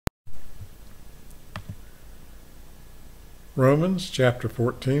Romans chapter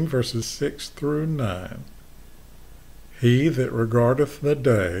 14, verses 6 through 9. He that regardeth the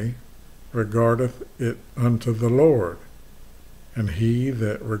day regardeth it unto the Lord, and he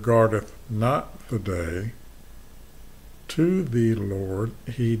that regardeth not the day, to the Lord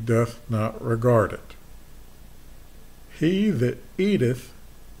he doth not regard it. He that eateth,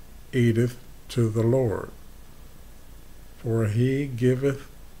 eateth to the Lord, for he giveth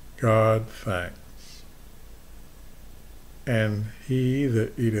God thanks. And he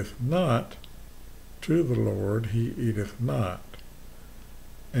that eateth not, to the Lord he eateth not,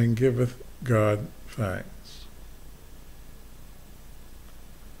 and giveth God thanks.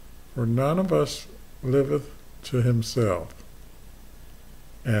 For none of us liveth to himself,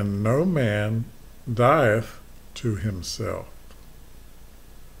 and no man dieth to himself.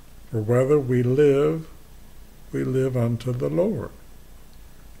 For whether we live unto the Lord,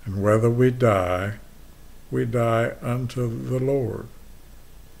 and whether we die unto the Lord.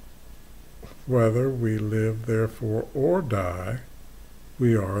 Whether we live therefore or die,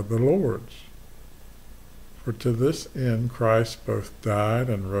 we are the Lord's. For to this end Christ both died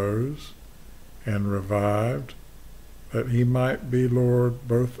and rose and revived, that he might be Lord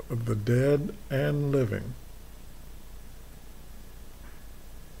both of the dead and living.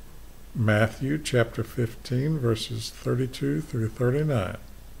 Matthew chapter 15, verses 32 through 39.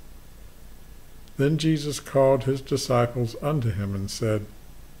 Then Jesus called his disciples unto him and said,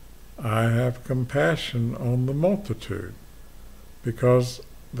 I have compassion on the multitude, because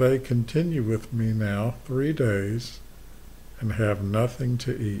they continue with me now 3 days, and have nothing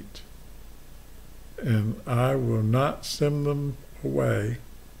to eat. And I will not send them away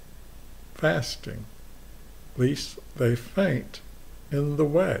fasting, lest they faint in the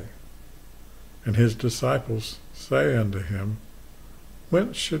way. And his disciples say unto him,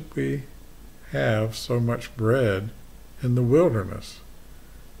 Whence should we have so much bread in the wilderness,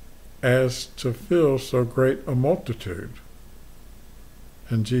 as to fill so great a multitude?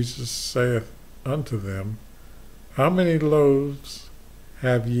 And Jesus saith unto them, How many loaves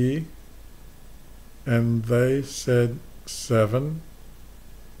have ye? And they said, 7,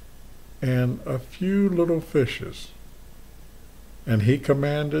 and a few little fishes. And he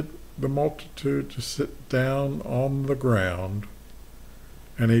commanded the multitude to sit down on the ground.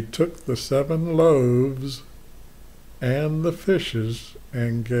 And he took the 7 loaves and the fishes,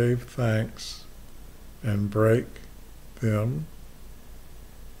 and gave thanks, and brake them,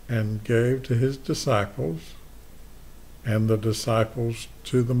 and gave to his disciples, and the disciples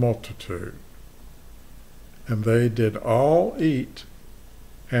to the multitude. And they did all eat,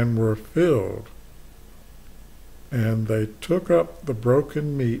 and were filled. And they took up the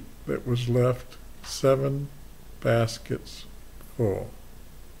broken meat that was left, 7 baskets full.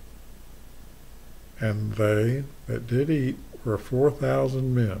 And they that did eat were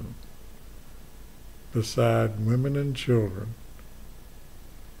 4,000 men, beside women and children.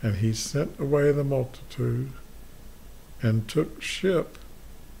 And he sent away the multitude, and took ship,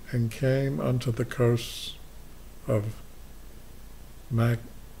 and came unto the coasts of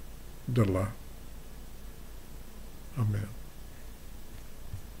Magdala. Amen.